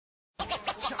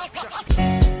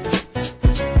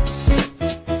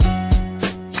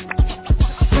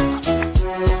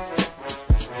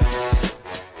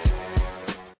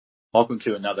Welcome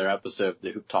to another episode of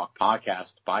the Hoop Talk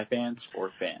podcast by fans for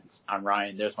fans. I'm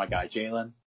Ryan. There's my guy,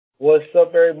 Jalen. What's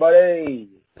up, everybody?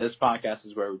 This podcast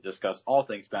is where we discuss all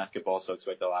things basketball, so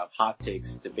expect a lot of hot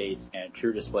takes, debates, and a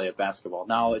true display of basketball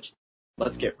knowledge.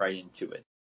 Let's get right into it.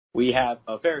 We have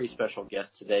a very special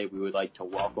guest today we would like to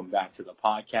welcome back to the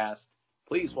podcast.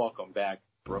 Please welcome back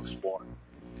Brooks Warren.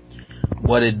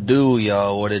 What it do,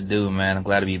 y'all? What it do, man? I'm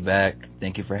glad to be back.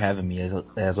 Thank you for having me,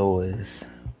 as always.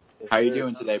 How are you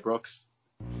doing today, Brooks?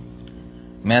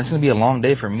 Man, it's going to be a long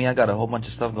day for me. I got a whole bunch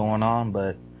of stuff going on,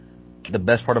 but the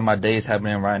best part of my day is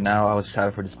happening right now. I was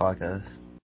excited for this podcast.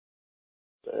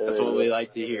 That's what we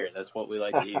like to hear.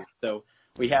 So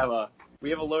we have a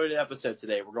loaded episode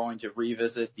today. We're going to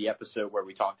revisit the episode where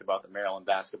we talked about the Maryland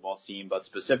basketball scene, but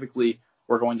specifically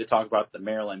we're going to talk about the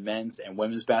Maryland men's and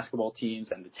women's basketball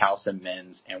teams and the Towson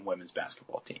men's and women's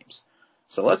basketball teams.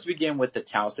 So let's begin with the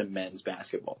Towson men's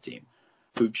basketball team,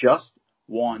 who just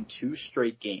won 2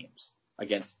 straight games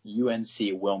against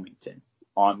UNC Wilmington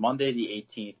on Monday the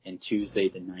 18th and Tuesday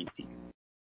the 19th.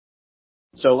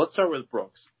 So let's start with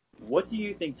Brooks. What do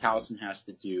you think Towson has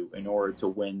to do in order to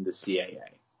win the CAA?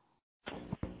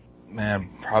 Man,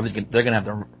 probably they're going to have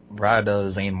to ride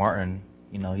Zane Martin.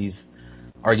 You know, he's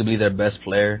arguably their best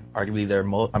player.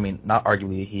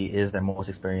 He is their most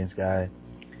experienced guy.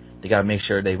 They got to make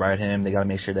sure they ride him. They got to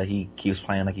make sure that he keeps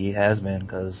playing like he has been,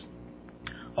 because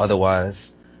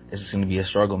otherwise, it's just going to be a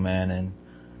struggle, man. And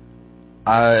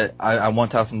I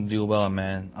want Towson to do well,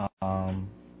 man.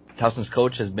 Towson's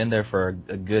coach has been there for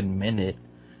a good minute,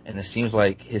 and it seems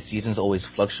like his seasons always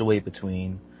fluctuate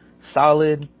between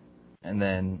solid and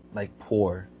then like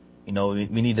poor. You know,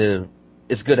 we need to.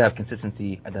 It's good to have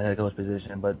consistency at the head coach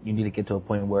position, but you need to get to a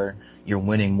point where you're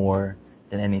winning more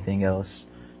than anything else.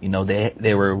 You know,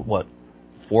 they were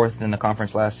 4th in the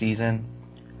conference last season.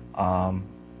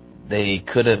 They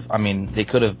could have made the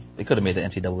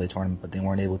NCAA tournament, but they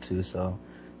weren't able to. So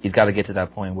he's got to get to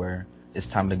that point where it's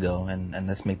time to go, and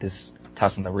let's make this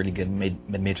Towson a really good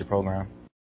mid-major program.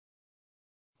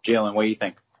 Jalen, what do you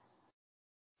think?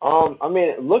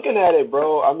 Looking at it,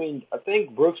 bro, I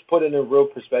think Brooks put it in real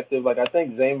perspective. Like, I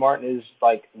think Zane Martin is,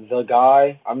 like, the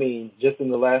guy. Just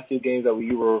in the last 2 games that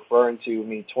you were referring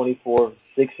to, 24,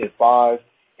 6, and 5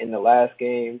 in the last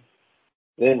game.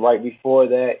 Then right before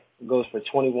that, goes for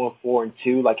 21, 4, and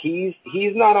 2. Like, he's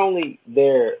not only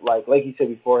there, like you said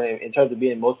before, in terms of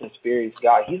being the most experienced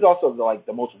guy, he's also,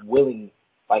 the most willing,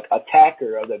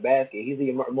 attacker of the basket. He's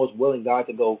the most willing guy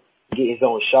to go get his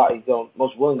own shot. He's the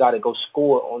most willing guy to go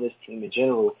score on this team in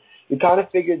general. You kind of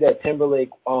figured that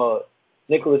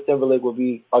Nicholas Timberlake would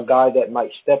be a guy that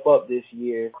might step up this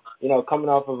year, coming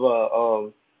off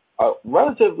of a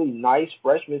relatively nice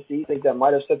freshman season. I think that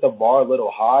might have set the bar a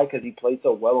little high because he played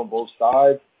so well on both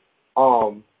sides.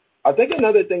 I think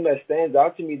another thing that stands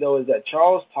out to me, though, is that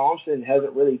Charles Thompson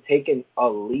hasn't really taken a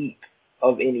leap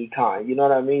of any kind. You know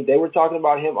what I mean? They were talking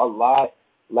about him a lot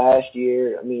last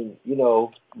year.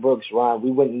 Brooks, Ryan,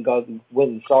 we went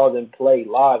and saw them play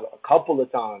live a couple of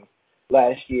times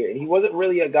last year. And he wasn't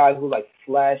really a guy who,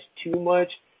 flashed too much,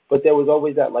 but there was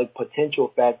always that,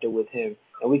 potential factor with him.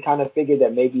 And we kind of figured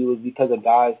that maybe it was because of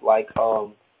guys like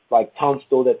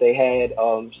Tunstall that they had,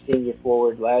 senior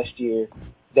forward last year,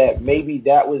 that maybe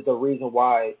that was the reason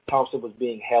why Thompson was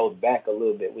being held back a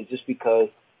little bit, was just because,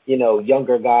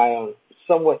 younger guy on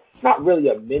somewhat, not really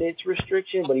a minutes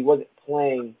restriction, but he wasn't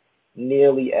playing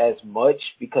nearly as much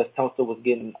because Tunstall was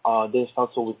getting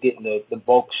the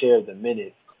bulk share of the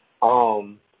minutes.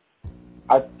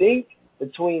 I think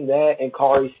between that and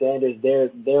Kari Sanders,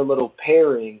 their little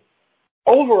pairing,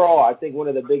 overall, I think one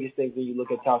of the biggest things when you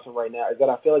look at Towson right now is that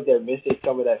I feel like they're missing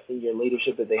some of that senior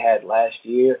leadership that they had last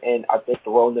year, and I think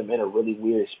throwing them in a really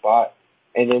weird spot.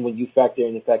 And then when you factor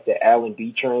in the fact that Alan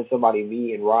Beecher, somebody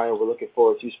me and Ryan were looking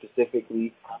forward to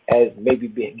specifically as maybe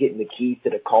getting the keys to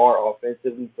the car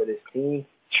offensively for this team,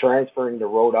 transferring to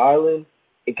Rhode Island,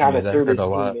 it kind of threw this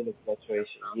team into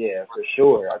fluctuation. Yeah, for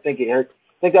sure. I think it hurt.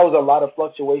 I think that was a lot of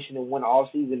fluctuation in one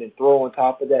offseason, and throw on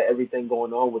top of that everything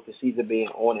going on with the season being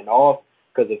on and off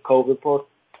because of COVID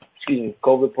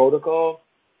protocol.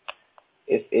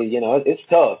 It's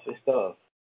tough. It's tough.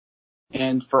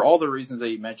 And for all the reasons that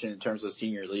you mentioned in terms of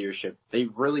senior leadership, they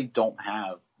really don't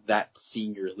have that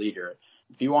senior leader.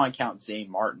 If you want to count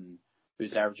Zane Martin,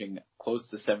 who's averaging close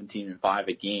to 17 and 5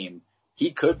 a game,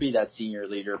 he could be that senior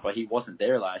leader, but he wasn't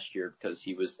there last year because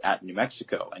he was at New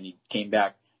Mexico, and he came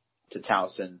back to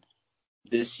Towson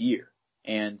this year.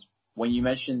 And when you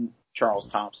mentioned Charles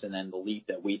Thompson and the leap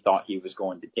that we thought he was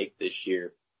going to take this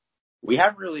year, we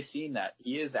haven't really seen that.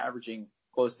 He is averaging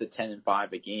close to 10 and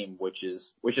 5 a game, which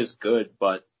is good,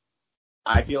 but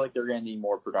I feel like they're going to need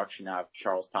more production out of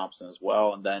Charles Thompson as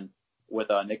well. And then with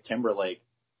Nick Timberlake,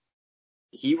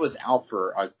 he was out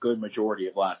for a good majority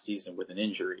of last season with an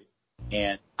injury.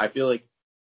 And I feel like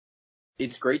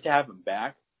it's great to have him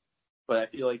back, but I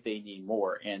feel like they need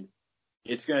more. And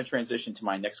it's going to transition to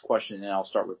my next question, and I'll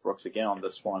start with Brooks again on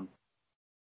this one.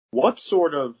 What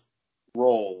sort of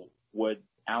role would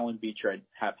Alan Beecher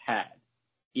have had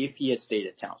if he had stayed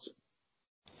at Towson?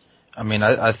 I mean,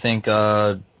 I think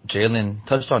Jalen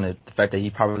touched on it. The fact that he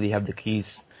probably have the keys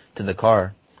to the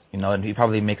car, and he'd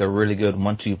probably make a really good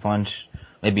 1-2 punch,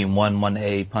 maybe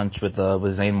 1-1A punch with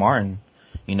Zane Martin.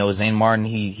 Zane Martin,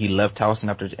 he left Towson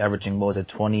after averaging,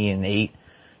 20 and 8.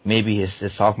 Maybe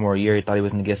his sophomore year, he thought he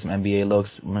was going to get some NBA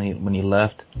looks when he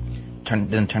left.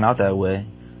 Didn't turn out that way.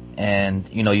 And,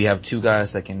 you have two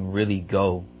guys that can really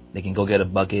go. They can go get a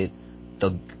bucket.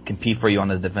 They'll compete for you on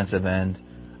the defensive end.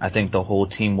 I think the whole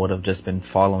team would have just been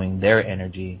following their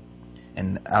energy.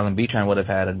 And Alan Beecher would have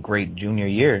had a great junior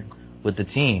year with the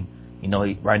team.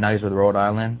 Right now he's with Rhode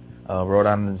Island. Rhode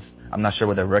Island's, I'm not sure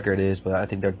what their record is, but I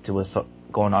think they're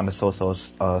going on the so-so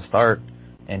start.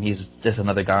 And he's just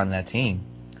another guy on that team.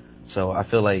 So I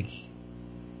feel like,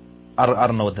 I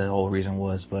don't know what the whole reason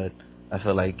was, but I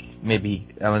feel like maybe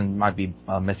Alan might be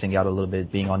missing out a little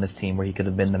bit being on this team where he could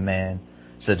have been the man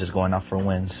instead of just going out for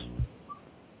wins.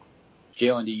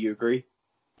 Jalen, do you agree?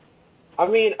 I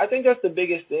mean, I think that's the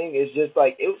biggest thing is just,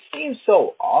 it seems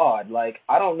so odd.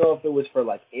 I don't know if it was for,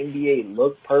 NBA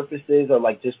look purposes or,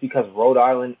 just because Rhode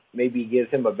Island maybe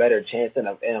gives him a better chance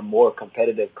in a more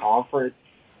competitive conference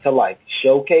to,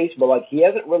 showcase. But, he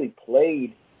hasn't really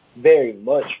played very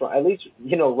much. At least,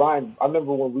 Ryan, I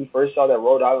remember when we first saw that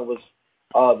Rhode Island was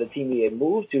the team he had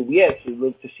moved to, we actually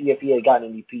looked to see if he had gotten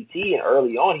any PT, and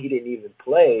early on he didn't even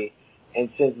play. And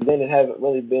since then, it hasn't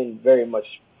really been very much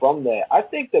from that. I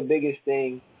think the biggest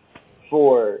thing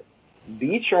for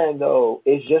Beecher, though,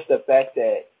 is just the fact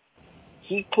that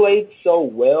he played so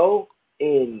well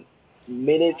in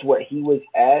minutes where he was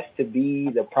asked to be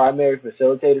the primary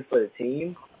facilitator for the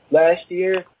team last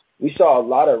year. We saw a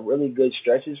lot of really good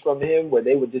stretches from him where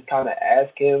they would just kind of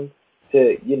ask him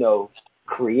to,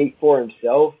 create for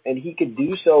himself, and he could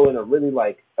do so in a really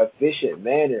efficient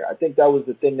manner. I think that was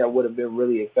the thing that would have been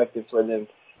really effective for them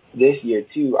this year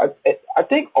too. I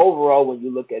think overall when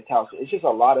you look at Towson, it's just a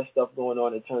lot of stuff going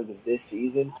on in terms of this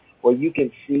season where you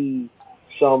can see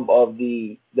some of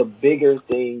the bigger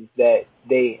things that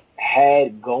they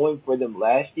had going for them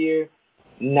last year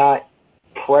not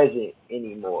present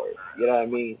anymore. You know what I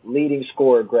mean? Leading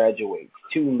scorer graduates.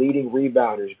 2 leading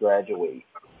rebounders graduate.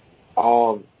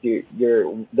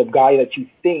 You're the guy that you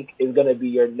think is going to be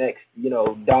your next,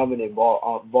 dominant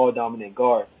ball dominant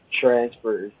guard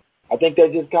transfers. I think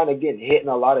they're just kind of getting hit in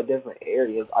a lot of different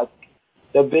areas.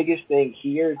 The biggest thing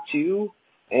here too,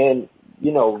 and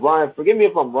Ryan, forgive me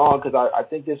if I'm wrong, because I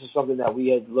think this is something that we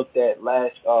had looked at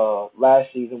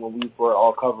last season when we were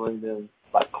all covering them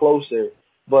closer.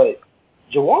 But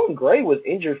Jawan Gray was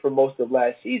injured for most of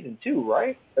last season too,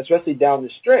 right? Especially down the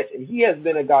stretch, and he has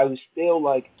been a guy who still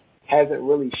hasn't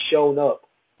really shown up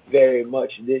very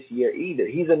much this year either.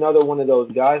 He's another one of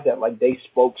those guys that they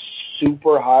spoke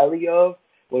super highly of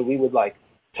when we would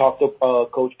talk to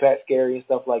Coach Pat Scarry and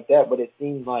stuff like that, but it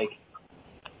seems like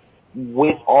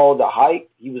with all the hype,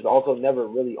 he was also never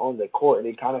really on the court, and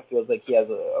it kind of feels like he has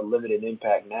a limited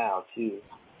impact now too.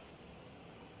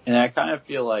 And I kind of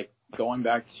feel like going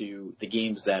back to the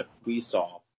games that we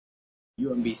saw,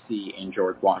 UMBC and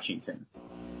George Washington,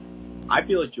 I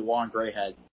feel like Jawan Gray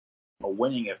had a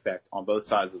winning effect on both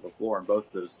sides of the floor in both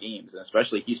of those games, and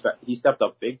especially he stepped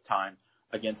up big time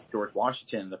against George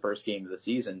Washington in the first game of the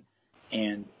season.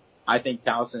 And I think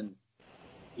Towson,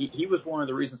 he was one of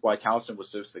the reasons why Towson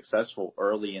was so successful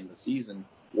early in the season,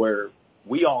 where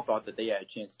we all thought that they had a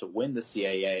chance to win the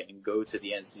CAA and go to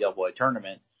the NCAA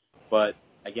tournament. But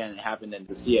again, it happened in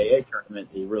the CAA tournament.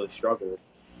 They really struggled,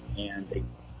 and they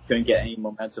couldn't get any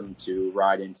momentum to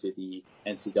ride into the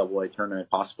NCAA tournament,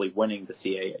 possibly winning the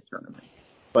CAA tournament.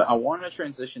 But I want to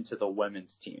transition to the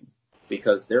women's team,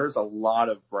 because there's a lot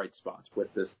of bright spots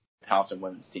with this Towson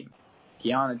women's team.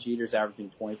 Kiana Jeter's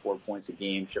averaging 24 points a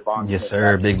game. Yes,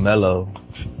 sir. Big Mellow.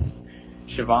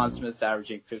 Siobhan Smith's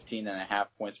averaging 15.5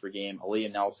 points per game.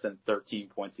 Aaliyah Nelson, 13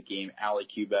 points a game. Allie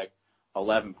Kubek,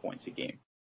 11 points a game.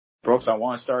 Brooks, I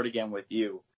want to start again with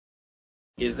you.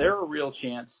 Is there a real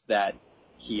chance that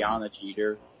Kiana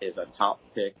Jeter is a top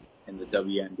pick in the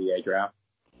WNBA draft?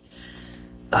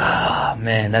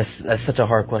 Man, that's such a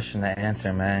hard question to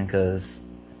answer, man, because,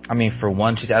 for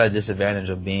one, she's at a disadvantage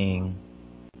of being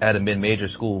at a mid-major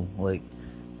school.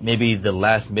 Maybe the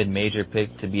last mid-major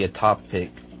pick to be a top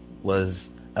pick was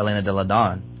Elena Delle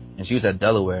Donne, and she was at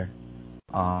Delaware.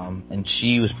 And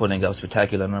she was putting up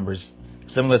spectacular numbers,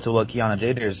 similar to what Kiana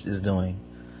Jader is doing.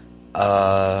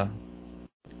 I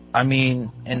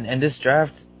mean, and this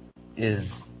draft is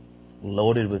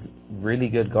loaded with really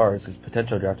good guards. This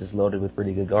potential draft is loaded with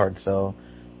pretty good guards. So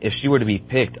if she were to be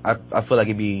picked, I feel like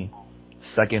it'd be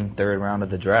second, third round of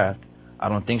the draft. I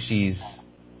don't think she's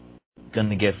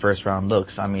gonna get first round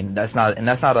looks. I mean, that's not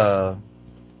a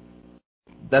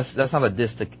diss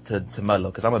to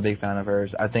Melo, because I'm a big fan of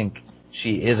hers. I think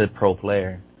she is a pro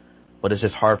player, but it's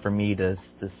just hard for me to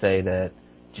say that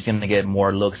she's gonna get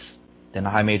more looks than a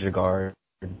high major guard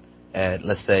at,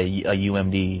 let's say, a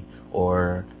UMD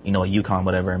or, a UConn,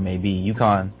 whatever it may be.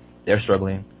 UConn, they're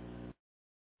struggling.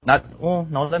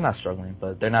 No, they're not struggling,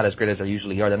 but they're not as great as they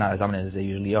usually are. They're not as dominant as they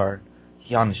usually are.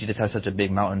 Kiana, she just has such a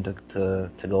big mountain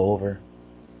to go over.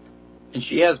 And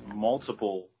she has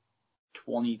multiple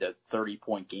 20 to 30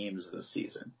 point games this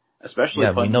season, especially.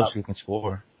 Yeah, we know she can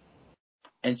score.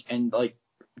 And like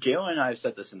Jalen and I have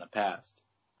said this in the past,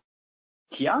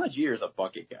 Kiana Jeter is a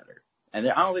bucket getter, and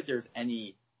I don't think there's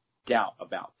any doubt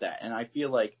about that. And I feel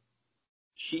like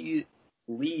she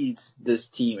leads this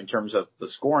team in terms of the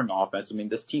scoring offense. I mean,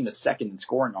 this team is second in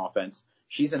scoring offense.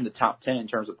 She's in the top 10 in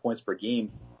terms of points per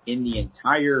game in the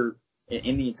entire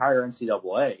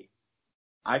NCAA.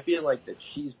 I feel like that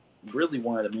she's really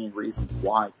one of the main reasons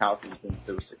why Towson's been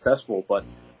so successful. But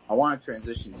I want to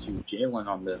transition to Jalen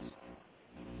on this.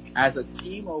 As a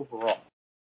team overall,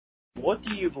 what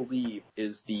do you believe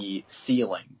is the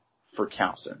ceiling for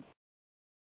Towson?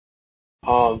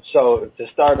 So to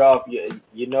start off,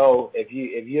 if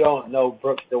you don't know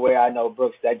Brooks the way I know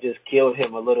Brooks, that just killed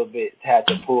him a little bit to have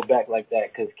to pull back like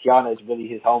that, because Kiana is really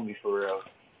his homie for real.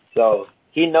 So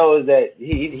he knows that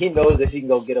he knows that she can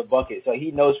go get a bucket. So he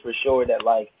knows for sure that,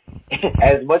 like,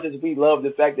 as much as we love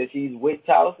the fact that she's with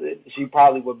Towson, she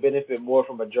probably would benefit more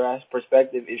from a draft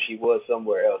perspective if she was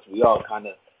somewhere else. We all kind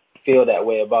of feel that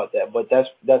way about that, but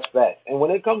that's fact. And when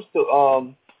it comes to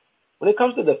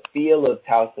the feel of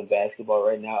Towson basketball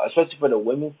right now, especially for the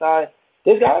women's side,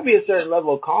 there's got to be a certain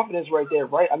level of confidence right there,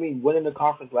 right? I mean, winning the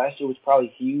conference last year was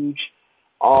probably huge.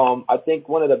 I think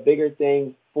one of the bigger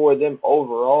things for them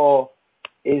overall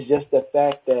is just the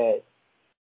fact that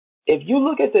if you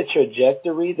look at the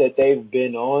trajectory that they've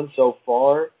been on so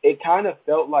far, it kind of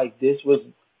felt like this was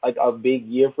like a big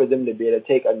year for them to be able to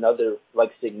take another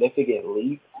like significant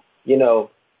leap.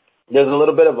 There's a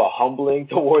little bit of a humbling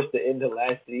towards the end of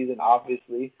last season,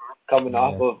 obviously, coming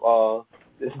off of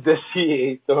the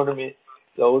CAA tournament.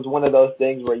 So it was one of those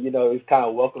things where, it's kind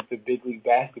of welcome to big league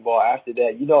basketball after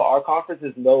that. Our conference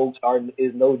is no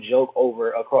joke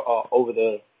over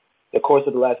the course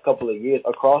of the last couple of years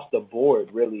across the board,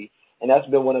 really. And that's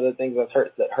been one of the things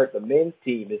that hurt the men's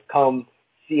team is come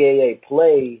CAA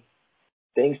play,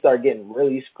 things start getting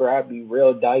really scrappy,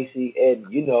 real dicey. And,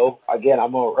 again,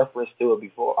 I'm going to reference to it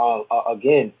before.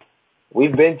 Again,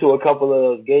 we've been to a couple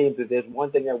of those games. If there's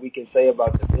one thing that we can say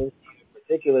about the men's team in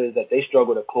particular is that they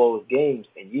struggle to close games.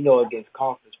 And, against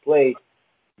conference play,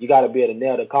 you got to be able to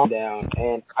nail the calm down.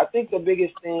 And I think the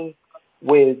biggest thing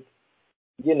with,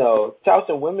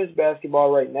 Towson women's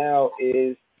basketball right now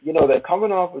is, they're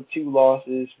coming off of 2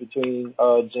 losses between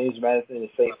James Madison and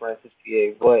St. Francis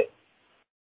PA, but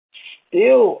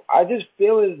still, I just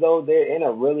feel as though they're in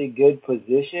a really good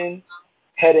position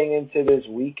heading into this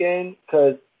weekend,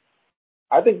 because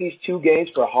I think these 2 games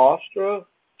for Hofstra,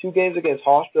 2 games against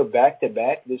Hofstra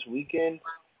back-to-back this weekend,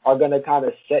 are going to kind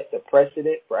of set the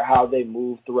precedent for how they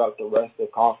move throughout the rest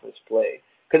of conference play.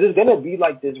 Because it's going to be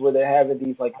like this where they're having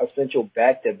these, like, essential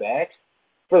back-to-backs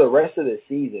for the rest of the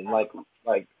season.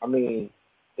 I mean,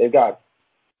 they've got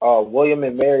William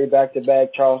and Mary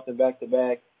back-to-back, Charleston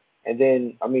back-to-back, and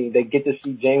then, I mean, they get to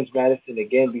see James Madison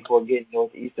again before getting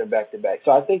Northeastern back-to-back.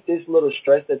 So I think this little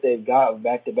stretch that they've got of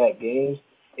back-to-back games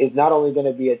is not only going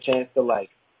to be a chance to, like,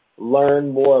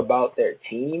 learn more about their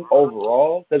team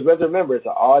overall, because remember, it's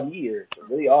an odd year. It's a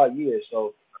really odd year,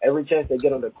 so every chance they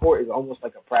get on the court is almost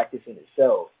like a practice in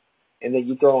itself. And then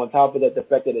you throw on top of that the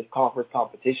fact that it's conference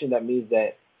competition, that means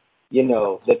that,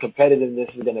 the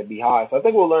competitiveness is going to be high. So I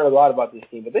think we'll learn a lot about this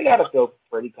team, but they got to feel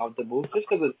pretty comfortable. Just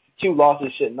because of 2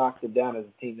 losses shouldn't knock them down as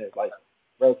a team that's, like,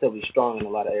 relatively strong in a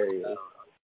lot of areas.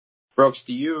 Brooks,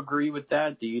 do you agree with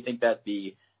that? Do you think that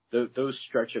those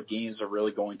stretch of games are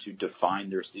really going to define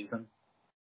their season?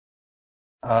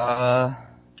 More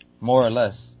or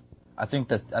less. I think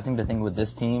the thing with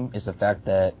this team is the fact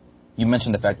that you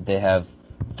mentioned the fact that they have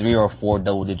 3 or 4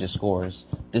 double-digit scores.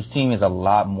 This team is a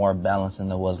lot more balanced than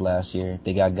it was last year.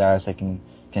 They got guys that can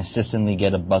consistently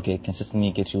get a bucket,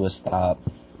 consistently get you a stop.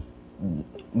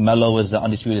 Melo is the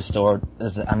undisputed star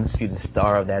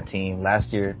of that team.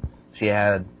 Last year, she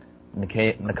had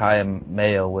Nakaya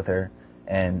Mayo with her,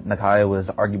 and Nakaya was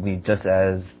arguably just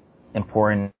as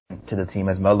important to the team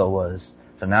as Melo was.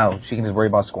 So now she can just worry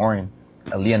about scoring.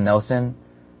 Aaliyah Nelson,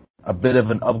 a bit of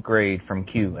an upgrade from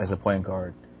Q as a point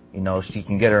guard. She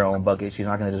can get her own bucket. She's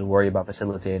not going to just worry about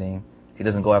facilitating. She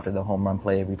doesn't go after the home run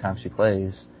play every time she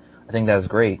plays. I think that's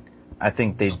great. I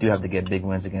think they do have to get big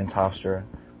wins against Hofstra.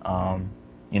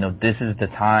 This is the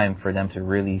time for them to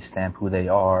really stamp who they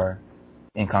are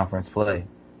in conference play.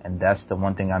 And that's the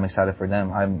one thing I'm excited for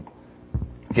them.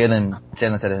 Jalen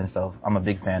said it himself. I'm a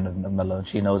big fan of Melo.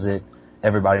 She knows it.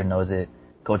 Everybody knows it.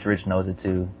 Coach Rich knows it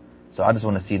too. So I just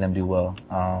want to see them do well.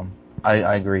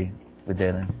 I agree with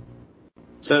Jalen.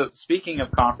 So speaking of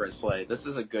conference play, this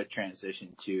is a good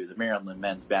transition to the Maryland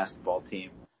men's basketball team,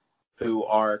 who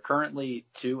are currently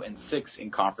 2-6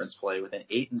 in conference play with an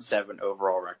 8-7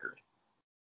 overall record.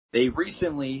 They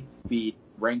recently beat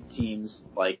ranked teams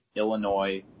like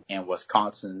Illinois and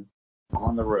Wisconsin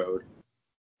on the road,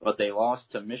 but they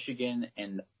lost to Michigan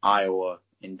and Iowa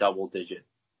in double-digit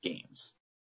games.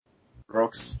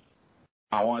 Brooks,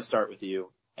 I want to start with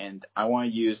you, and I want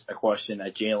to use a question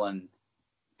that Jalen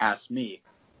asked me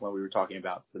when we were talking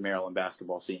about the Maryland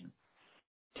basketball scene.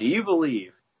 Do you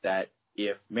believe that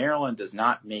if Maryland does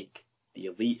not make the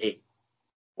Elite Eight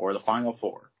or the Final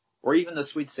Four or even the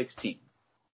Sweet 16,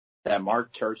 that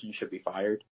Mark Turgeon should be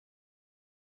fired?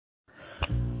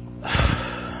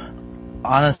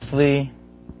 Honestly,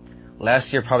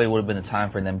 last year probably would have been the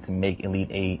time for them to make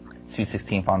Elite Eight, Sweet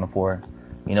 16, Final Four.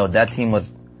 That team was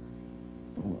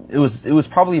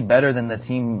probably better than the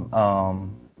team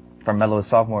from Melo's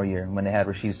sophomore year when they had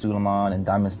Rasheed Suleiman and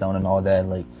Diamond Stone and all that.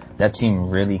 Like, that team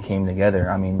really came together.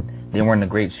 I mean, they weren't a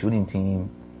great shooting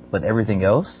team, but everything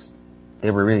else,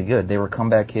 they were really good. They were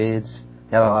comeback kids.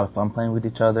 They had a lot of fun playing with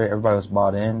each other. Everybody was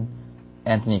bought in.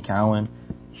 Anthony Cowan,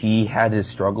 he had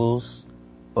his struggles,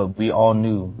 but we all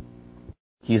knew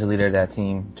he's the leader of that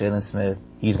team. Jalen Smith,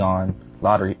 he's gone.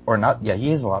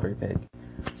 He is a lottery pick.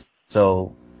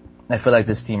 So I feel like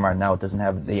this team right now doesn't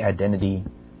have the identity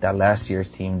that last year's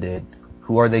team did.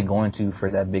 Who are they going to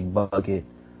for that big bucket?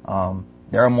 Daryl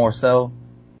Morcell,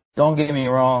 don't get me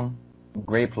wrong,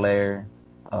 great player,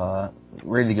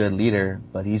 really good leader,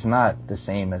 but he's not the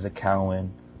same as a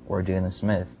Cowan or Jalen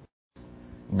Smith.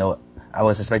 I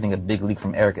was expecting a big league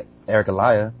from Eric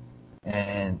Elia,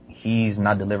 and he's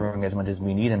not delivering as much as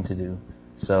we need him to do.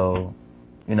 So,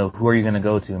 who are you going to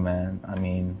go to, man? I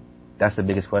mean, that's the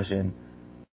biggest question.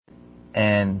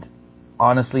 And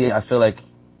honestly, I feel like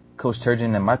Coach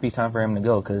Turgeon, it might be time for him to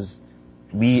go because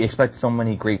we expect so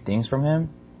many great things from him,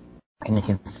 and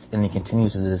he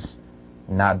continues to just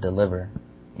not deliver.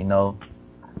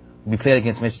 We played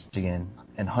against Michigan,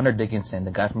 and Hunter Dickinson,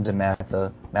 the guy from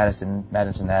DeMatha, Madison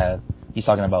Ave, he's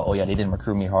talking about, they didn't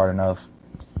recruit me hard enough.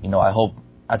 I hope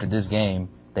after this game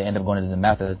they end up going to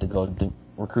DeMatha to go to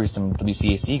recruit some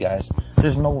WCAC guys.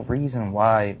 There's no reason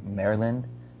why Maryland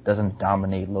doesn't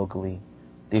dominate locally.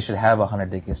 They should have a Hunter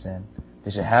Dickinson.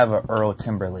 They should have a Earl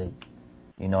Timberlake.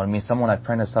 Someone like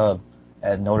Prentice Hub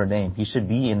at Notre Dame. He should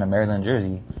be in a Maryland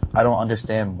jersey. I don't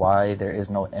understand why there is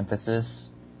no emphasis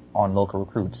on local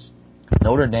recruits.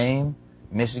 Notre Dame,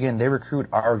 Michigan, they recruit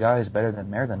our guys better than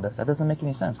Maryland does. That doesn't make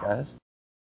any sense, guys.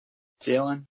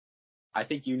 Jalen, I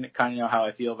think you kind of know how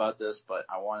I feel about this, but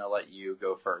I want to let you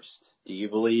go first. Do you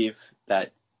believe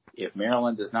that if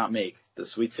Maryland does not make the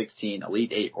Sweet 16,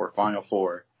 Elite 8, or Final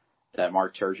Four, that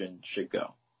Mark Turgeon should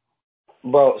go?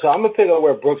 Bro, so I'm going to pick up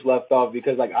where Brooks left off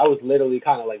because, I was literally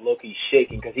kind of, low-key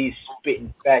shaking because he's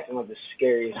spitting facts in, the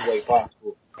scariest way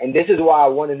possible. And this is why I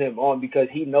wanted him on because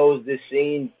he knows this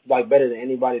scene, better than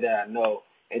anybody that I know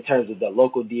in terms of the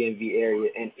local DMV area.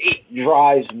 And it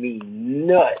drives me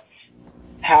nuts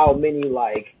how many,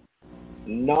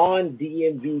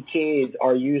 non-DMV kids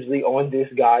are usually on this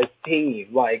guy's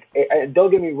team. Don't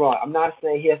get me wrong. I'm not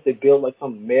saying he has to build,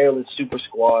 some Maryland super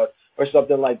squad or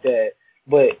something like that.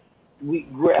 But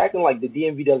we're acting like the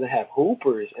DMV doesn't have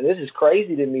hoopers, and this is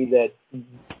crazy to me that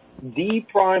the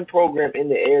prime program in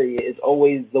the area is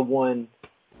always the one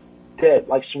that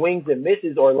swings and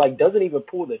misses or doesn't even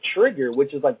pull the trigger,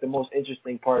 which is the most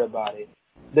interesting part about it.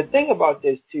 The thing about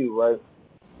this too, right?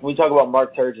 We talk about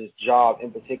Mark Turgeon's job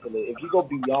in particular. If you go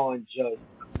beyond just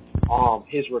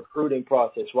his recruiting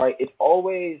process, right? It's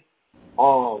always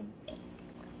up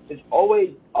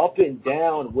and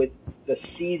down with the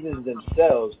seasons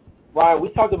themselves. Ryan, we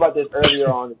talked about this earlier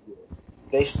on this year.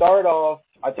 They start off,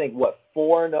 I think,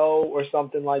 4-0 or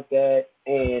something like that,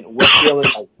 and we're feeling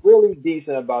really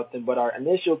decent about them. But our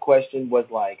initial question was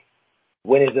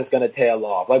when is this going to tail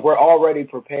off? Like, we're already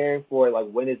preparing for it.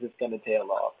 Like, when is this going to tail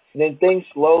off? And then things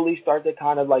slowly start to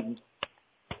kind of like,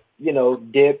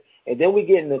 dip. And then we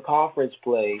get into conference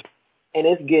play, and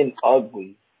it's getting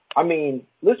ugly. I mean,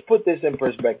 let's put this in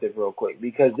perspective real quick,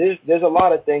 because there's a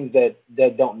lot of things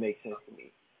that don't make sense to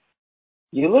me.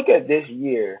 You look at this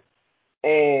year,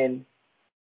 and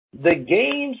the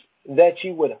games that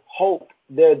you would hope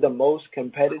they're the most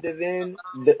competitive in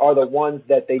are the ones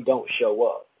that they don't show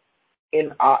up.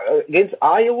 Against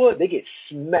Iowa, they get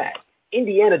smacked.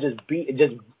 Indiana just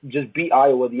beat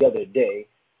Iowa the other day.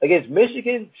 Against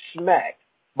Michigan, smacked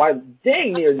by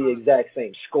dang near the exact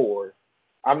same score.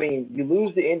 I mean, you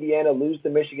lose to Indiana, lose to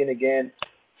Michigan again.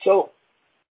 So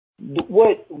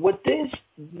what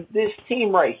this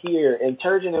team right here, and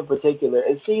Turgeon in particular,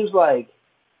 it seems like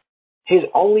his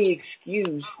only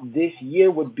excuse this year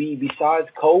would be, besides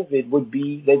COVID, would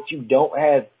be that you don't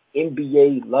have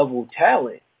NBA level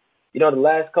talent. The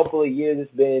last couple of years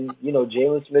it's been,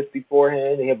 Jalen Smith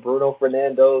beforehand. They had Bruno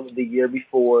Fernando the year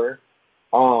before.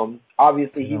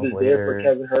 Obviously he was there for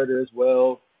Kevin Huerter as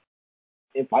well.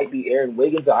 It might be Aaron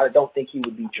Wiggins. I don't think he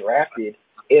would be drafted.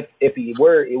 If he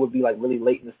were, it would be like really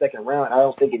late in the second round. I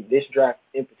don't think in this draft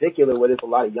in particular, where there's a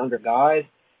lot of younger guys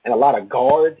and a lot of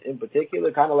guards in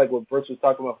particular, kind of like what Brooks was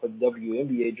talking about for the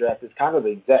WNBA draft, it's kind of the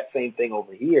exact same thing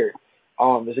over here.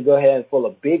 There's a good handful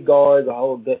of big guards, a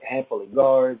whole good handful of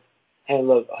guards,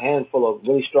 a handful of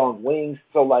really strong wings.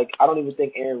 So, I don't even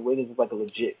think Aaron Wiggins is like a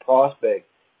legit prospect.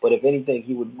 But if anything,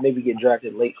 he would maybe get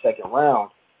drafted late second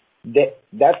round.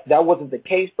 That wasn't the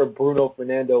case for Bruno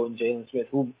Fernando and Jalen Smith,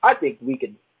 who I think we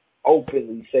could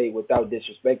openly say, without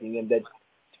disrespecting him, that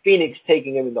Phoenix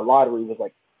taking him in the lottery was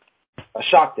like a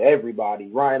shock to everybody.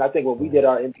 Ryan, I think when we did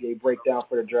our NBA breakdown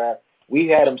for the draft, we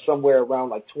had him somewhere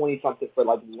around 20-something for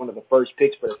one of the first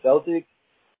picks for the Celtics.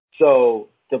 So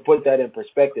to put that in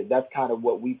perspective, that's kind of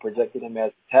what we projected him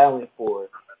as a talent for.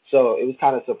 So it was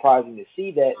kind of surprising to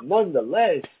see that.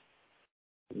 Nonetheless,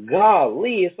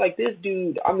 golly, it's like this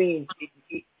dude, I mean,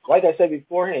 like I said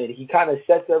beforehand, he kind of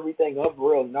sets everything up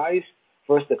real nice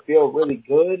for us to feel really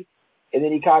good. And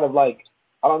then he kind of I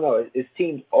don't know, his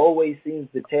team always seems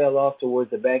to tail off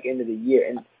towards the back end of the year.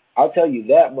 And I'll tell you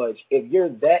that much, if you're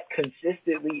that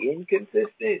consistently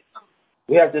inconsistent,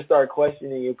 we have to start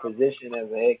questioning your position as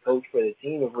a head coach for the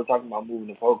team if we're talking about moving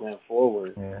the program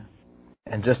forward. Yeah.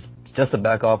 And just to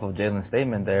back off of Jalen's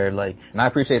statement there, and I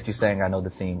appreciate you saying I know the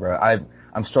team, bro.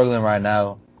 I'm struggling right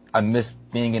now. I miss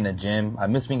being in the gym. I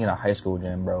miss being in a high school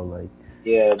gym, bro.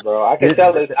 Yeah, bro. I can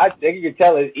tell it's. I think you can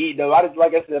tell it's eating though.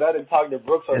 Like I said, I done talked to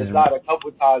Brooks on the side a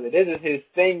couple times, and this is his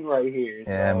thing right here.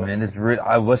 Yeah, man. It's real.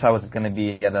 I wish I was gonna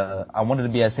be I wanted to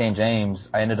be at St. James.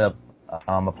 I ended up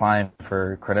applying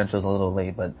for credentials a little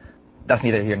late, but that's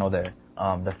neither here nor there.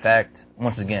 The fact,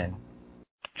 once again,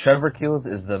 Trevor Keels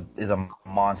is a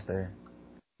monster,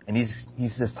 and he's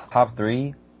his top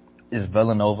three is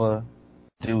Villanova,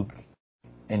 Duke,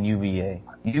 and UVA.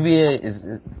 UVA is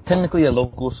technically a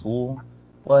local school,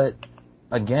 but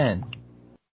again,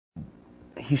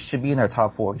 he should be in their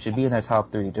top four. He should be in their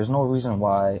top three. There's no reason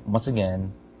why, once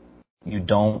again, you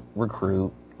don't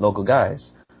recruit local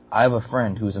guys. I have a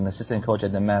friend who's an assistant coach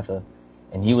at DeMatha,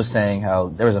 and he was saying how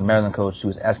there was a Maryland coach who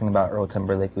was asking about Earl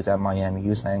Timberlake, who's at Miami. He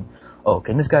was saying, "Oh,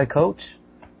 can this guy coach?"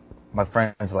 My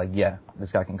friend's like, "Yeah,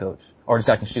 this guy can coach, or this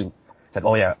guy can shoot." It's like,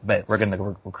 "Oh yeah, bet we're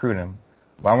gonna recruit him."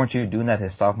 Why weren't you doing that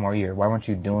his sophomore year? Why weren't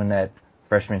you doing that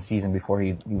freshman season before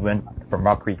you went from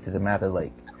Rock Creek to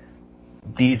DeMatha?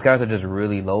 These guys are just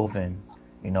really loafing.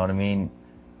 You know what I mean?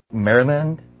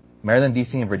 Maryland,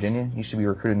 DC, and Virginia, you should be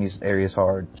recruiting these areas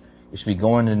hard. You should be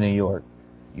going to New York.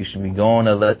 You should be going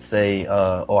to, let's say,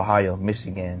 Ohio,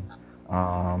 Michigan.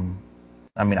 I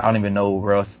don't even know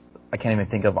where else. I can't even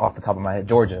think of off the top of my head.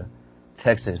 Georgia,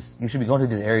 Texas. You should be going to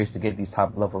these areas to get these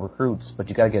top level recruits, but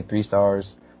you got to get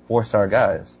 3-stars, 4-star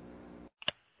guys.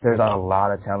 There's a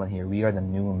lot of talent here. We are the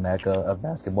new mecca of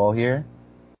basketball here.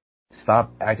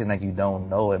 Stop acting like you don't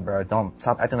know it, bro.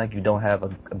 Stop acting like you don't have a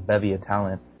bevy of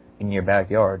talent in your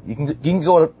backyard. You can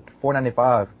go to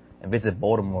 495 and visit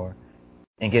Baltimore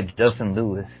and get Justin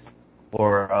Lewis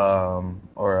or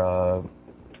I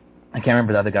can't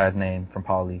remember the other guy's name from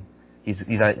Poly. He's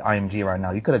at IMG right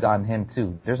now. You could have gotten him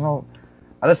too.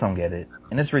 I just don't get it,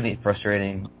 and it's really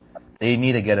frustrating. They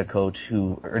need to get a coach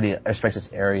who really respects this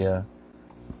area.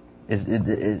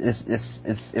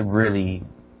 It really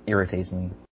irritates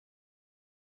me.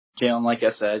 Jalen, like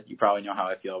I said, you probably know how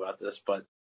I feel about this, but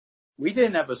we did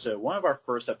an episode. One of our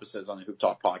first episodes on the Hoop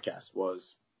Talk podcast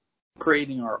was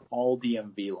creating our all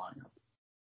DMV lineup.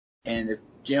 And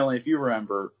Jalen, if you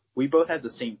remember, we both had the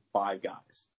same 5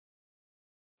 guys.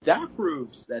 that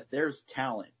proves that there's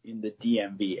talent in the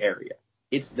DMV area.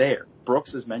 It's there.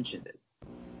 Brooks has mentioned it.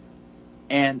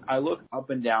 And I look up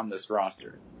and down this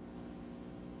roster.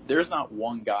 There's not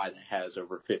one guy that has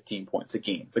over 15 points a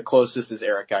game. The closest is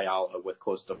Eric Ayala with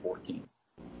close to 14.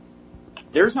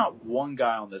 There's not one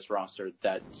guy on this roster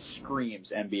that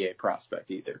screams NBA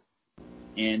prospect either.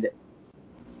 And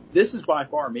this is by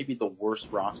far maybe the worst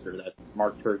roster that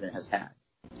Mark Turgeon has had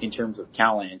in terms of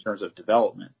talent, in terms of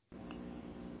development.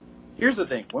 Here's the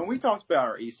thing. When we talked about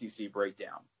our ACC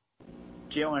breakdown,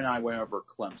 Jalen and I went over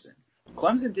Clemson.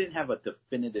 Clemson didn't have a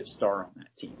definitive star on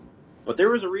that team. But there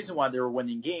was a reason why they were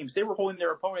winning games. They were holding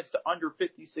their opponents to under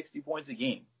 50, 60 points a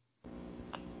game.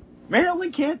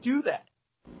 Maryland can't do that.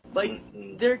 Like,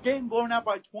 they're getting blown out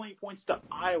by 20 points to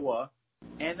Iowa,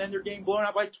 and then they're getting blown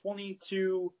out by 20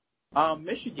 to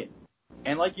Michigan.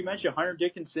 And like you mentioned, Hunter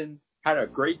Dickinson had a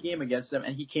great game against them,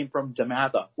 and he came from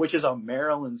DeMatha, which is a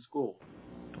Maryland school.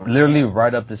 Literally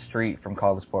right up the street from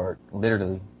College Park.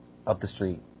 Literally up the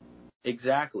street.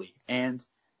 Exactly. And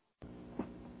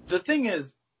the thing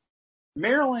is,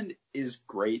 Maryland is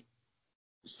great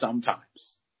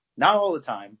sometimes. Not all the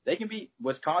time. They can beat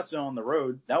Wisconsin on the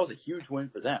road. That was a huge win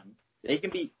for them. They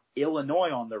can beat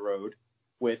Illinois on the road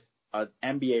with an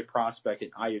NBA prospect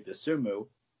in Ayo Dosunmu.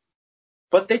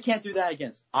 But they can't do that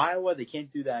against Iowa. They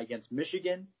can't do that against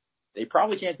Michigan. They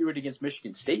probably can't do it against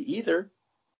Michigan State either.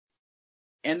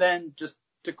 And then just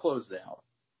to close it out,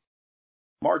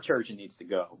 Mark Turgeon needs to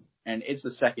go. And it's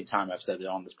the second time I've said it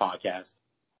on this podcast.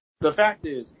 The fact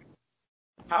is,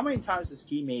 how many times has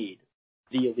he made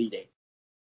the Elite Eight?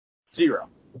 0.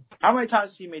 How many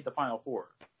times has he made the Final Four?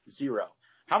 0.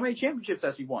 How many championships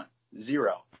has he won?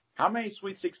 0. How many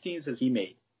Sweet 16s has he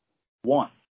made? 1.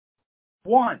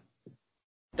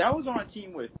 That was on a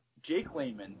team with Jake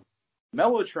Layman,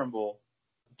 Melo Trimble,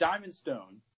 Diamond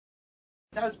Stone.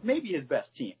 That was maybe his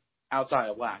best team outside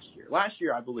of last year. Last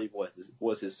year, I believe,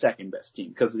 was his second best team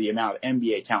because of the amount of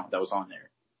NBA talent that was on there.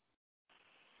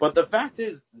 But the fact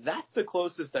is, that's the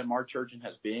closest that Mark Turgeon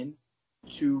has been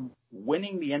to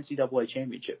winning the NCAA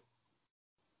championship.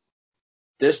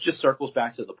 This just circles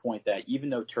back to the point that even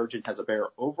though Turgeon has a better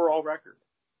overall record,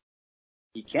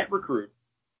 he can't recruit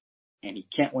and he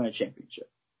can't win a championship.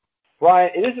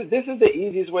 Ryan, this is the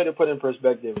easiest way to put in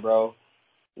perspective, bro.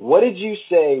 What did you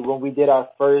say when we did our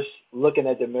first looking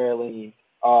at the Maryland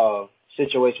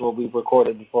situation when we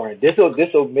recorded before? This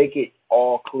will make it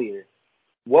all clear.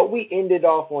 What we ended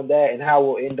off on that and how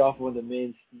we'll end off on the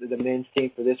men's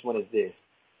team for this one is this.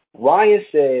 Ryan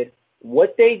said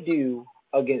what they do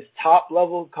against top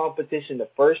level competition the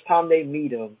first time they meet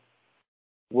them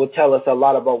will tell us a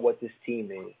lot about what this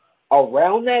team is.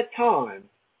 Around that time,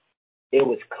 it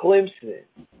was Clemson,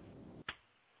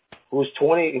 who's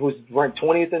ranked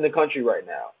 20th in the country right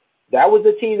now. That was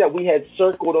the team that we had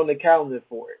circled on the calendar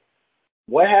for it.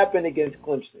 What happened against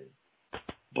Clemson?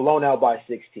 Blown out by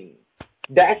 16.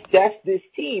 That's this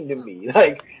team to me.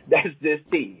 Like, that's this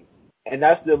team. And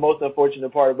that's the most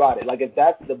unfortunate part about it. Like, if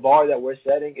that's the bar that we're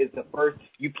setting, is the first,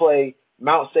 you play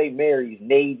Mount St. Mary's,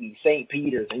 Navy, St.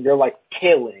 Peter's, and you're, like,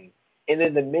 killing. And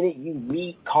then the minute you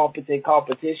meet competent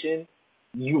competition,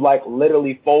 you, like,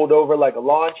 literally fold over like a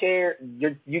lawn chair.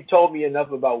 You told me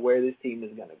enough about where this team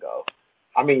is going to go.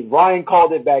 I mean, Ryan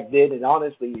called it back then, and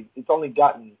honestly, it's only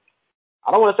gotten,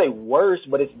 I don't want to say worse,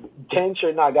 but it's damn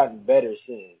sure not gotten better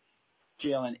since.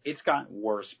 Jalen, it's gotten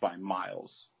worse by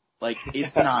miles. Like,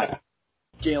 it's not.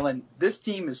 Jalen, this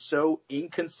team is so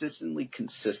inconsistently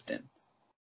consistent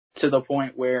to the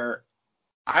point where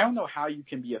I don't know how you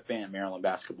can be a fan of Maryland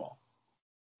basketball.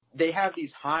 They have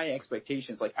these high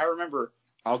expectations. Like, I remember,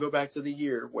 I'll go back to the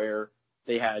year where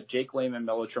they had Jake Layman,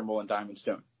 Melo Trimble, and Diamond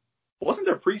Stone. Wasn't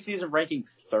their preseason ranking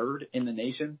 3rd in the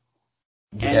nation?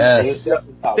 Yes.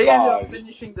 They ended up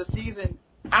finishing the season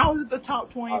out of the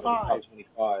top 25. Top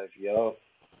 25, yo.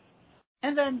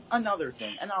 And then another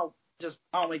thing, and I'll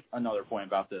make another point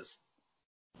about this.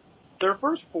 Their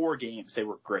first 4 games, they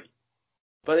were great.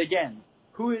 But again,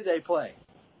 who did they play?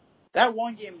 That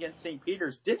one game against St.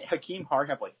 Peter's, didn't Hakeem Hart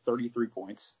have like 33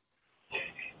 points?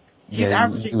 Yeah,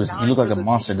 he looked like a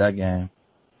monster that game.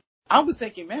 I was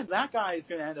thinking, man, that guy is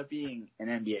going to end up being an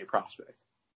NBA prospect.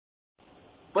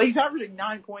 But he's averaging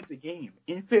 9 points a game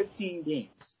in 15 games.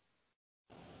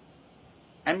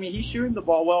 I mean, he's shooting the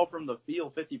ball well from the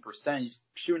field, 50%. He's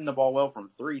shooting the ball well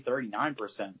from 3,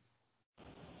 39%.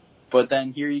 But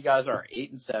then here you guys are,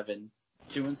 8-7,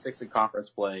 2-6 in conference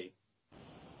play.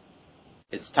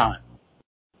 It's time.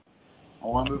 I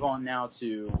want to move on now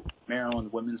to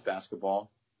Maryland women's basketball.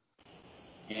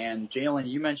 And Jalen,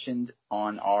 you mentioned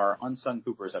on our Unsung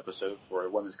Hoopers episode for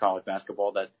women's college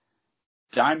basketball that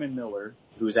Diamond Miller,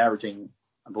 who is averaging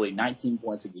I believe 19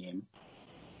 points a game.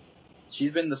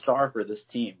 She's been the star for this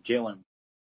team. Jalen,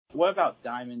 what about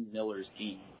Diamond Miller's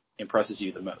game impresses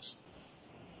you the most?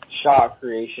 Shot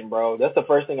creation, bro. That's the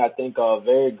first thing I think of.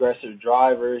 Very aggressive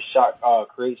driver. Shot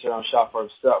creates her own shot for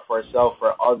herself,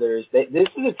 for others. This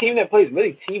is a team that plays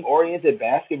really team-oriented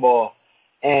basketball,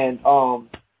 and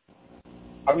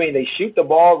I mean, they shoot the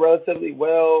ball relatively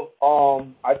well.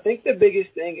 I think the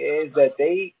biggest thing is that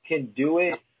they can do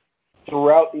it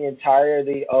throughout the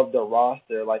entirety of the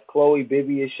roster. Like Chloe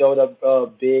Bibby has showed up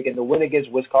big, and the win against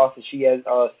Wisconsin, she has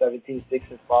 17, 6,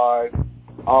 and 5.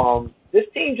 This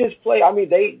team just play. I mean,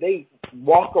 they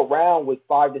walk around with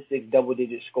 5 to 6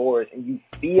 double-digit scores, and you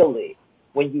feel it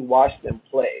when you watch them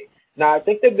play. Now, I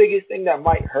think the biggest thing that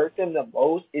might hurt them the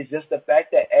most is just the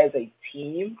fact that as a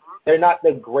team, they're not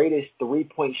the greatest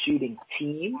three-point shooting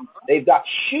team. They've got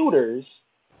shooters,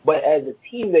 but as a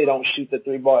team, they don't shoot the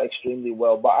three ball extremely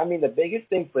well. But, I mean, the biggest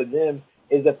thing for them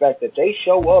is the fact that they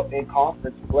show up in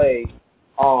conference play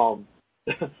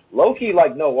low-key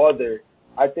like no other.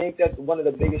 I think that one of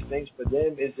the biggest things for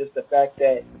them is just the fact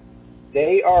that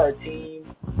they are a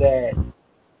team that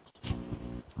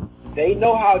they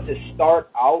know how to start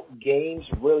out games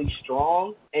really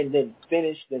strong and then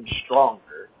finish them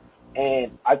stronger.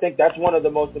 And I think that's one of the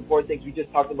most important things. We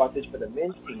just talked about this for the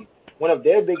men's team. One of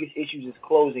their biggest issues is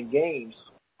closing games.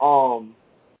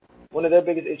 One of their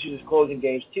biggest issues is closing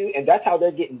games too, and that's how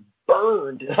they're getting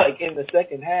burned, like in the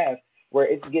second half, where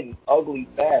it's getting ugly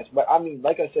fast. But I mean,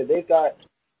 like I said, they've got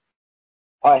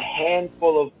a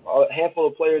handful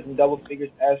of players in double figures.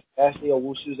 Ashley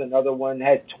Owusu's another one,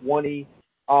 had 20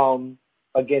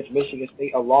 against Michigan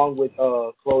State, along with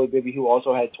Chloe Bibby, who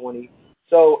also had 20.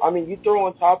 So I mean, you throw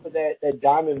on top of that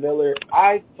Diamond Miller.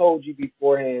 I told you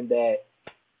beforehand that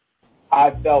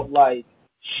I felt like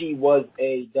she was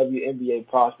a WNBA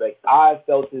prospect. I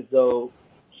felt as though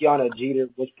Kiana Jeter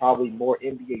was probably more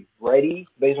NBA ready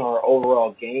based on her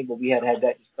overall game, but we had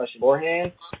that discussion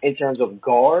beforehand in terms of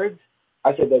guards.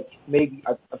 I said that maybe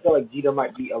I feel like Jeter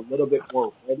might be a little bit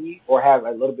more ready or have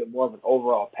a little bit more of an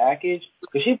overall package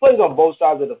because she plays on both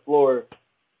sides of the floor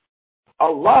a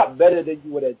lot better than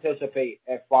you would anticipate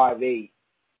at 5'8"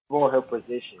 for her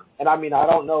position. And I mean, I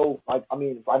don't know, I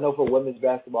know for women's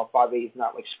basketball, 5'8" is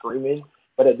not like screaming,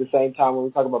 but at the same time, when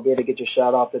we talk about being able to get your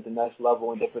shot off at the next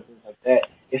level and different things like that,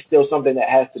 it's still something that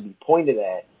has to be pointed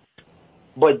at.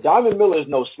 But Diamond Miller is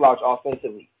no slouch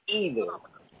offensively either.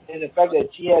 And the fact that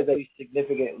she has a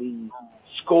significantly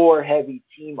score-heavy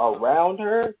team around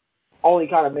her only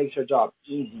kind of makes her job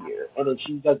easier. And then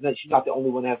she's not the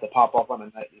only one that has to pop off on a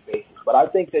nightly basis. But I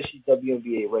think that she's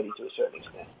WNBA ready to a certain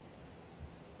extent.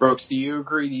 Brooks, do you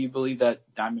agree? Do you believe that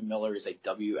Diamond Miller is a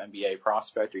WNBA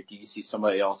prospect, or do you see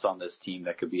somebody else on this team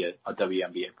that could be a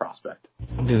WNBA prospect?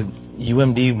 Dude,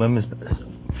 UMD women's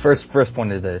first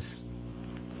point is this: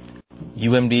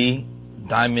 UMD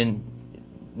Diamond,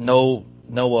 no.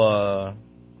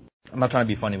 I'm not trying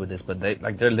to be funny with this, but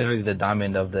they're literally the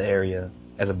diamond of the area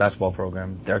as a basketball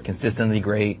program. They're consistently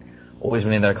great, always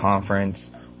winning their conference,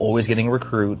 always getting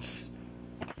recruits.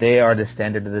 They are the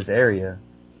standard of this area.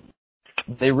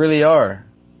 They really are.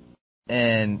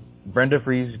 And Brenda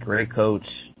Frese, great coach.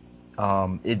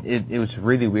 It was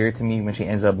really weird to me when she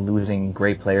ends up losing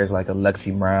great players like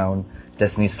Alexi Brown,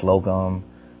 Destiny Slocum,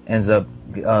 ends up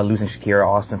losing Shakira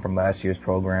Austin from last year's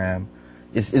program.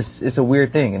 It's a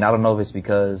weird thing, and I don't know if it's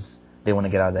because they want to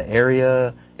get out of the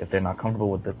area, if they're not comfortable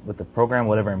with the program,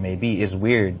 whatever it may be. It's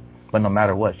weird, but no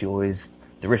matter what,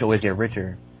 the rich always get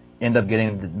richer. End up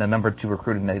getting the number 2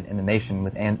 recruit in the nation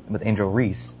with Angel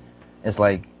Reese. It's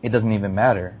like it doesn't even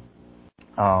matter.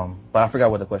 But I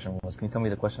forgot what the question was. Can you tell me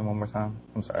the question one more time?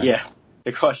 I'm sorry. Yeah.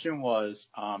 The question was,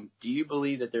 do you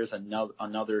believe that there's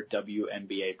another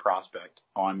WNBA prospect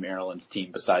on Maryland's team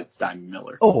besides Diamond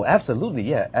Miller? Oh, absolutely,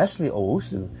 yeah. Ashley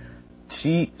Owusu.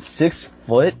 She's 6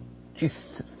 foot. She's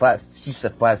a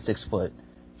flat 6 foot.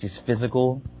 She's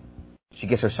physical. She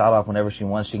gets her shot off whenever she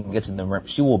wants. She can get to the rim.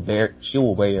 She will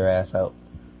wear your ass out.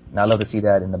 And I love to see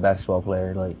that in the basketball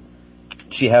player. Like,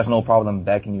 she has no problem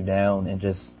backing you down and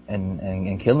just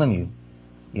and killing you.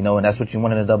 You know, and that's what you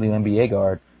want in a WNBA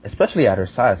guard. Especially at her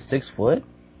size, 6 foot.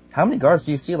 How many guards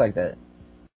do you see like that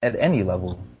at any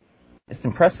level? It's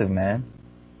impressive, man.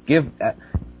 Give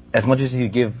as much as you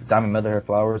give Diamond Miller her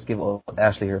flowers, give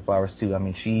Ashley her flowers too. I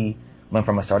mean, she went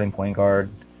from a starting point guard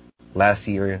last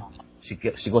year. She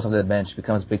goes off the bench,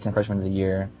 becomes Big Ten Freshman of the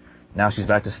Year. Now she's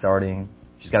back to starting.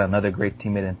 She's got another great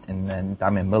teammate in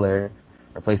Diamond Miller.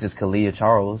 Replaces Kalia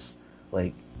Charles.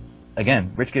 Like,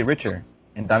 again, rich get richer.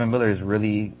 And Diamond Miller has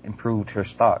really improved her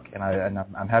stock, and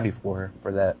I'm happy for her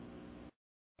for that.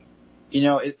 You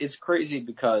know, it's crazy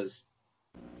because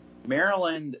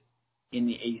Maryland in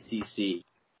the ACC,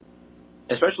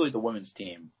 especially the women's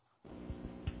team,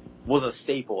 was a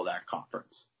staple of that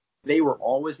conference. They were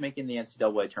always making the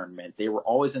NCAA tournament. They were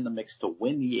always in the mix to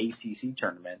win the ACC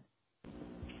tournament.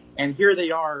 And here they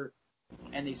are,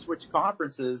 and they switch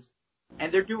conferences,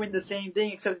 and they're doing the same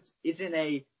thing, except it's in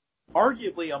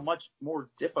arguably a much more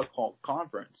difficult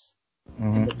conference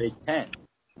in the Big Ten.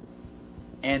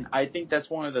 And I think that's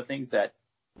one of the things that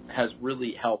has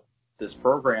really helped this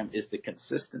program is the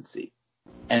consistency.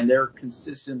 And they're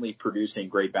consistently producing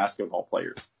great basketball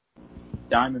players.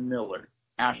 Diamond Miller,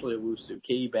 Ashley Owusu,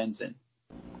 Katie Benson,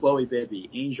 Chloe Bibby,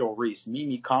 Angel Reese,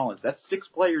 Mimi Collins. That's 6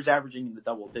 players averaging in the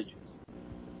double digits.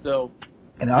 So,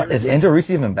 and is Angel Reese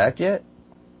even back yet?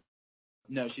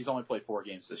 No, she's only played 4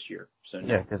 games this year. So no.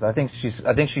 Yeah, because I think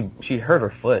she hurt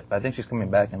her foot. I think she's coming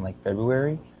back in like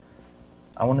February.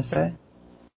 I want to say.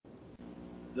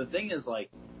 The thing is, like,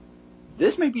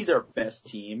 this may be their best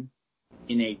team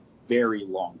in a very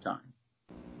long time,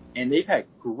 and they've had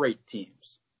great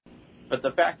teams. But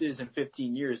the fact is, in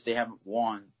 15 years, they haven't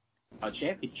won a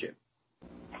championship.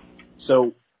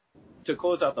 So, to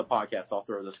close out the podcast, I'll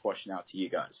throw this question out to you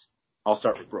guys. I'll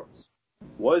start with Brooks.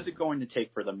 What is it going to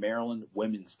take for the Maryland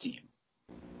women's team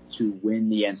to win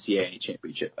the NCAA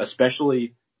championship,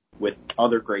 especially with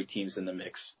other great teams in the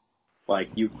mix,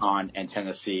 like UConn and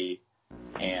Tennessee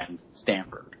and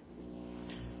Stanford?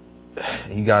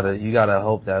 You gotta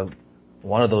hope that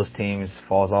one of those teams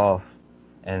falls off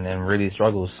and really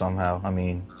struggles somehow. I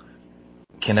mean,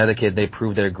 Connecticut, they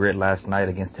proved their grit last night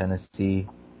against Tennessee.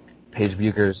 Paige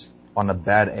Buecher's on a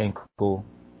bad ankle,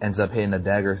 ends up hitting a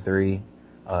dagger 3.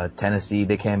 Tennessee,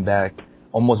 they came back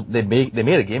they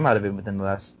made a game out of it within the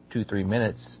last 2-3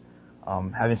 minutes.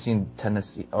 Haven't seen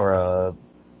Tennessee or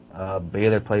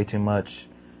Baylor play too much.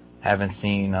 Haven't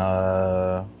seen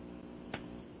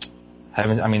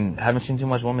too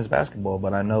much women's basketball,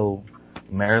 but I know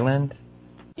Maryland,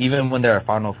 even when they're a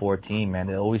Final Four team, man,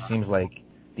 it always seems like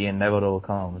the inevitable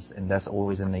comes, and that's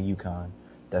always in the UConn.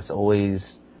 That's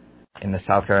always in the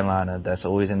South Carolina. That's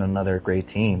always in another great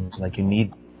team. Like, you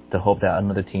need to hope that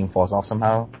another team falls off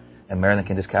somehow, and Maryland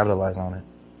can just capitalize on it.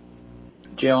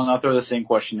 Jalen, I'll throw the same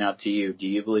question out to you. Do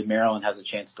you believe Maryland has a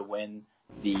chance to win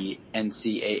the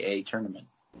NCAA tournament?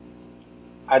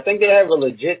 I think they have a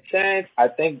legit chance. I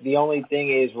think the only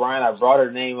thing is, Ryan, I brought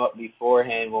her name up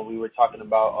beforehand when we were talking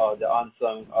about the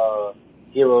unsung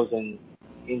heroes in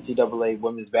NCAA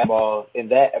women's basketball. In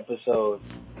that episode,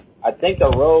 I think the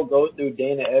road goes through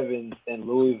Dana Evans and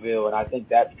Louisville, and I think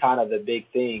that's kind of the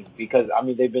big thing because, I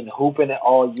mean, they've been hooping it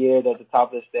all year. They're at the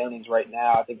top of the standings right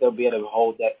now. I think they'll be able to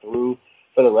hold that through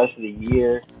for the rest of the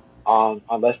year,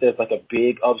 unless there's like a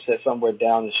big upset somewhere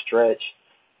down the stretch.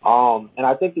 And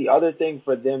I think the other thing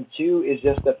for them too is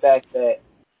just the fact that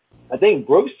I think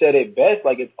Brooks said it best.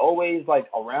 Like, it's always like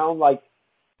around like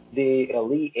the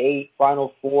Elite 8,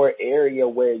 Final Four area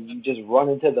where you just run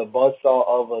into the buzzsaw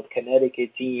of a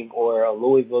Connecticut team or a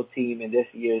Louisville team in this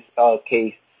year's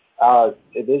case.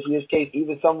 In this year's case,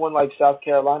 even someone like South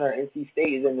Carolina or NC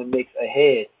State is in the mix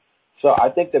ahead. So I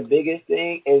think the biggest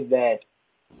thing is that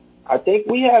I think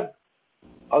we have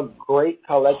a great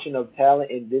collection of talent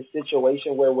in this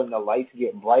situation where when the lights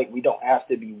get bright, we don't have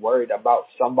to be worried about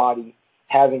somebody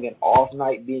having an off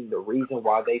night being the reason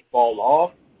why they fall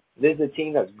off. This is a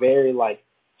team that's very, like,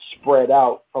 spread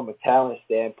out from a talent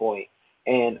standpoint.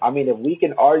 And, I mean, if we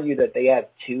can argue that they have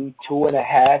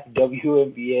 2.5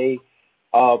 WNBA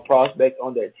prospects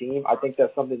on their team, I think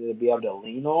that's something to be able to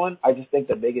lean on. I just think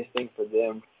the biggest thing for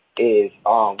them is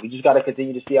we just got to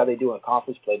continue to see how they do in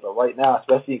conference play. But right now,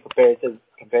 especially in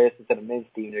comparison to the men's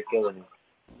team, they're killing it.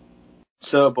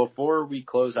 So before we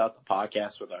close out the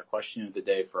podcast with our question of the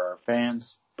day for our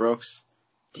fans, Brooks,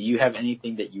 do you have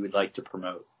anything that you would like to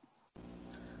promote?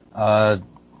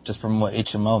 Just promote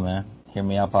HMO, man. Hear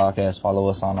Me Out Podcast. Follow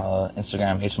us on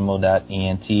Instagram,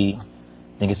 hmo.ent.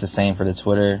 I think it's the same for the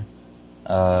Twitter.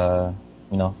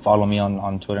 Follow me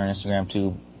on Twitter and Instagram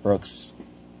too. Brooks,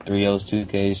 3 O's, 2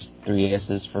 K's, 3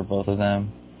 S's for both of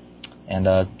them. And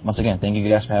once again, thank you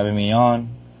guys for having me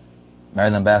on.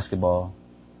 Maryland basketball.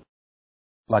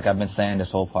 Like I've been saying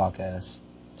this whole podcast,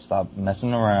 stop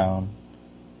messing around.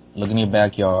 Look in your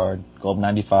backyard. Go up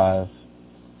 95.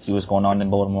 See what's going on in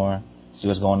Baltimore. See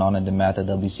what's going on in DeMatha at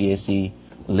WCAC.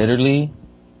 Literally,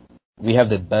 we have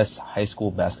the best high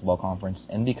school basketball conference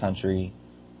in the country.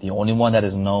 The only one that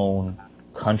is known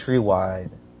countrywide.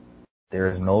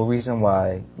 There is no reason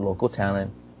why local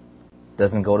talent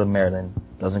doesn't go to Maryland,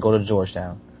 doesn't go to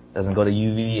Georgetown, doesn't go to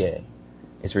UVA.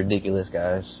 It's ridiculous,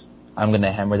 guys. I'm going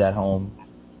to hammer that home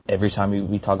every time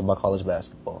we talk about college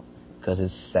basketball because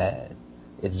it's sad.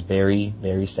 It's very,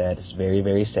 very sad. It's very,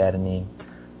 very saddening.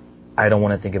 I don't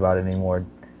want to think about it anymore.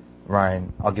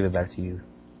 Ryan, I'll give it back to you.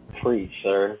 Preach,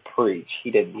 sir. Preach.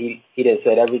 He did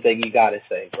said everything you gotta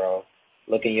say, bro.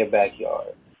 Look in your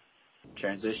backyard.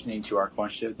 Transitioning to our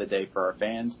question of the day for our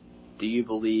fans, do you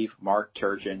believe Mark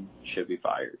Turgeon should be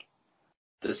fired?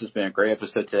 This has been a great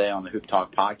episode today on the Hoop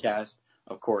Talk podcast.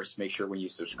 Of course, make sure when you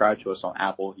subscribe to us on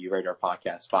Apple, you rate our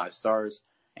podcast 5 stars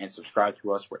and subscribe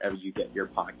to us wherever you get your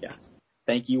podcast.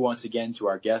 Thank you once again to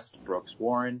our guest, Brooks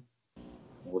Warren.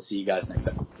 We'll see you guys next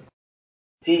time.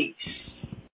 Peace.